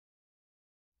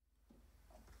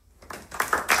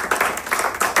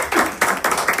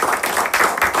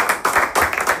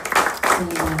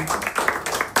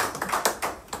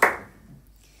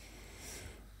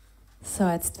So,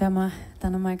 jetzt werden wir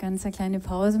dann nochmal ganz eine kleine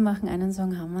Pause machen. Einen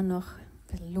Song haben wir noch.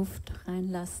 Ein bisschen Luft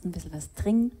reinlassen, ein bisschen was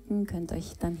trinken. Könnt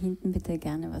euch dann hinten bitte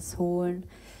gerne was holen.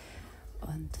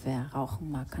 Und wer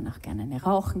rauchen mag, kann auch gerne eine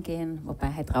rauchen gehen. Wobei,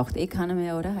 heute raucht eh keiner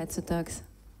mehr, oder? Heutzutage.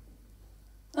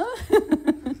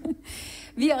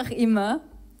 Wie auch immer.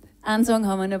 Einen Song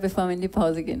haben wir noch, bevor wir in die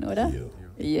Pause gehen, oder?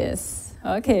 Ja. Yes.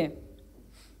 Okay.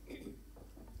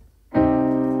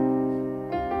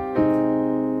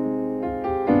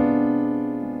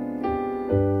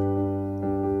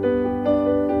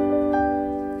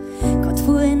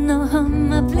 Vorhin noch haben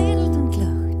wir blädelt und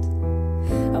gelacht,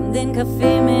 haben den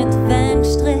Kaffee mit Wein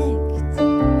gestreckt.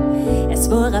 Es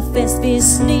war ein Fest, wie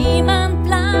es niemand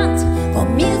plant, wo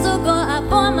mir sogar ein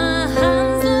warmer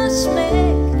Hansel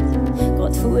schmeckt.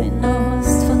 Grad vorhin noch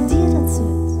hast von dir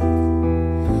erzählt,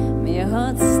 mir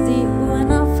hat's die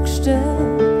Uhren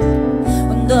aufgestellt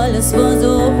und alles war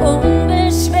so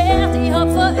unbeschwert. Ich hab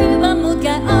vor Übermut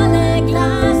gleich alle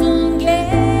Glaseln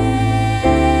geleert.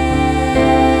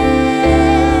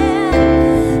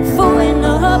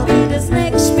 Hab ich das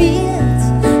nicht gespielt,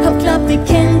 hab glaubt, ich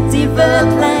könnt die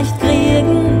Welt leicht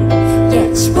kriegen.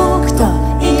 Jetzt spukt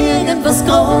da irgendwas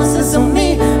Großes um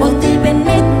mich und ich bin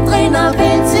mittendrin auf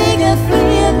winzige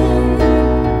Fliegen.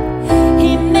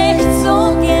 Ich möcht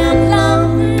so gern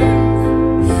landen,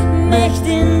 möcht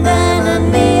in deiner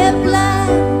Nähe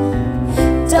bleiben.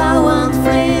 Dauernd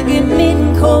fliege ich mit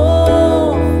dem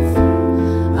Kopf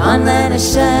an deine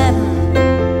Scheiben.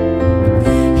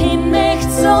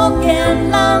 So gern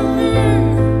landen,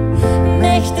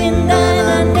 möcht in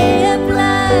deiner Nähe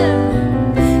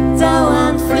bleiben.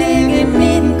 Dauernd fliege ich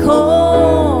mit dem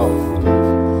Kopf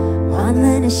an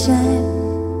deine Scheiben.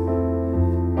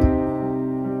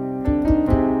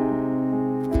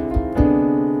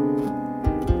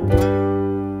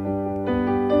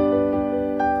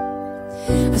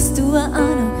 Hast du eine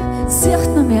Ahnung,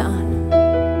 sieht man mir an,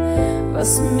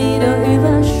 was mich da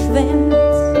überschwemmt?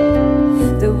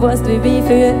 Du weißt, wie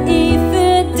für ich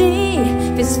für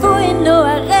dich, bis vorhin nur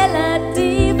ein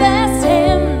relatives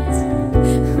Hemd.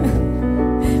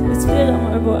 Was früher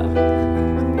mal war.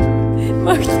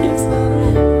 Macht nichts.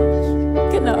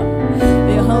 Genau.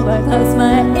 Wir haben halt aus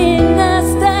mein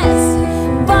Innerstes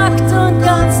packt und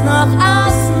ganz nach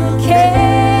außen kehrt.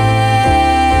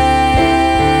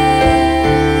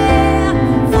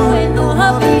 Vorhin nur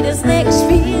hab ich das nicht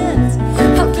gespielt,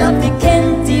 hab glaubt, ich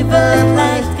kennt die Welt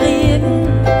leicht kriegen.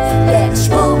 Jetzt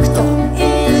spukt doch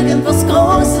irgendwas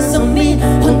Großes um mich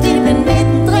und ich bin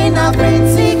mittendrin auf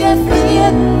winzige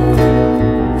Fliegen.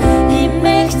 Ich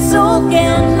möcht so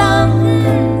gern landen,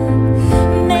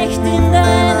 möcht in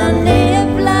deiner Nähe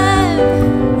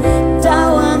bleiben.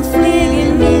 Dauernd fliege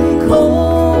ich mit dem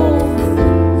Kopf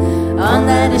an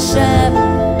deine Scheiben.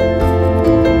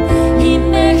 Ich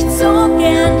möcht so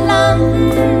gern landen,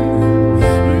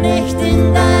 möcht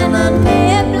in deiner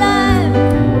Nähe bleiben.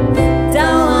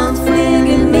 Dauernd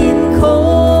fliege ich mit dem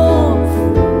Kopf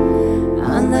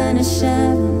an deine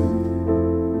Scheiben.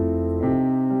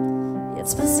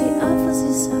 Jetzt pass ich auf, was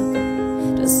ich sag,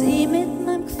 dass ich mit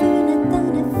meinem Gefühl nicht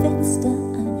deine Fenster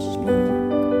einschlag.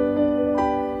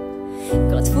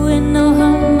 Grad vorhin noch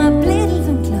haben wir blädelt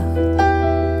und gelacht.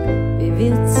 Wie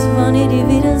wird's, wenn ich dich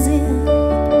wiedersehe?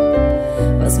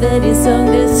 Was werd ich sagen,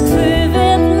 das Gefühl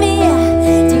wird mir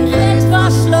direkt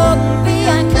verschlagen wie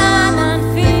ein kleiner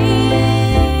Fisch.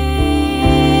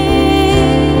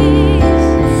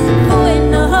 Vorhin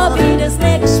noch hab ich das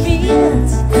nicht gespielt,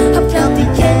 hab glaubt,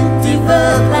 ich kennt die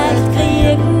Welt leicht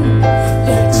kriegen.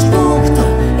 Jetzt spukt da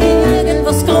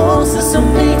irgendwas Großes um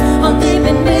mich und ich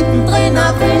bin mittendrin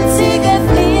auf winzige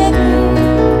Fliegen.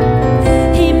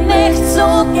 Ich möcht so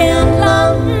gern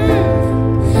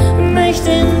landen, möcht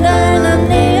in deiner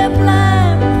Nähe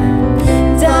bleiben.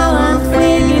 Dauernd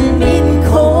fliege ich mit dem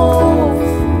Kopf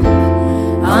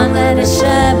an deine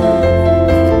Scheiben.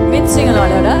 Mitsingen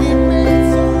alle, oder?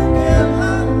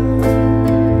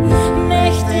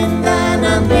 Möcht in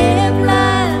deiner Nähe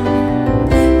bleiben.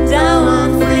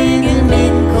 Dauernd fliege ich mit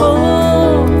dem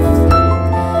Kopf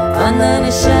An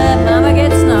deine Scheiben, aber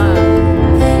geht's noch?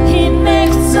 Ich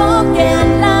möcht so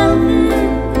gern landen,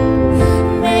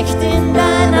 möcht in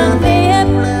deiner Nähe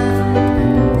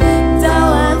bleiben.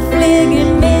 Dauernd fliege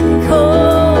ich mit dem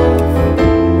Kopf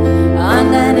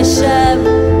an deine Scheiben.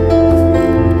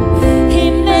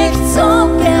 Ich möcht so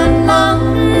gern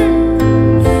landen,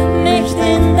 möcht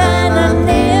in deiner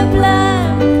Nähe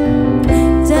bleiben.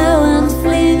 Dauernd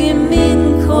fliege ich mit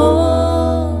dem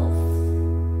Kopf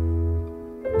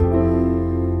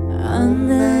an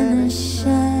deine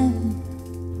Scheiben.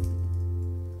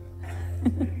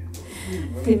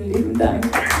 Vielen lieben Dank.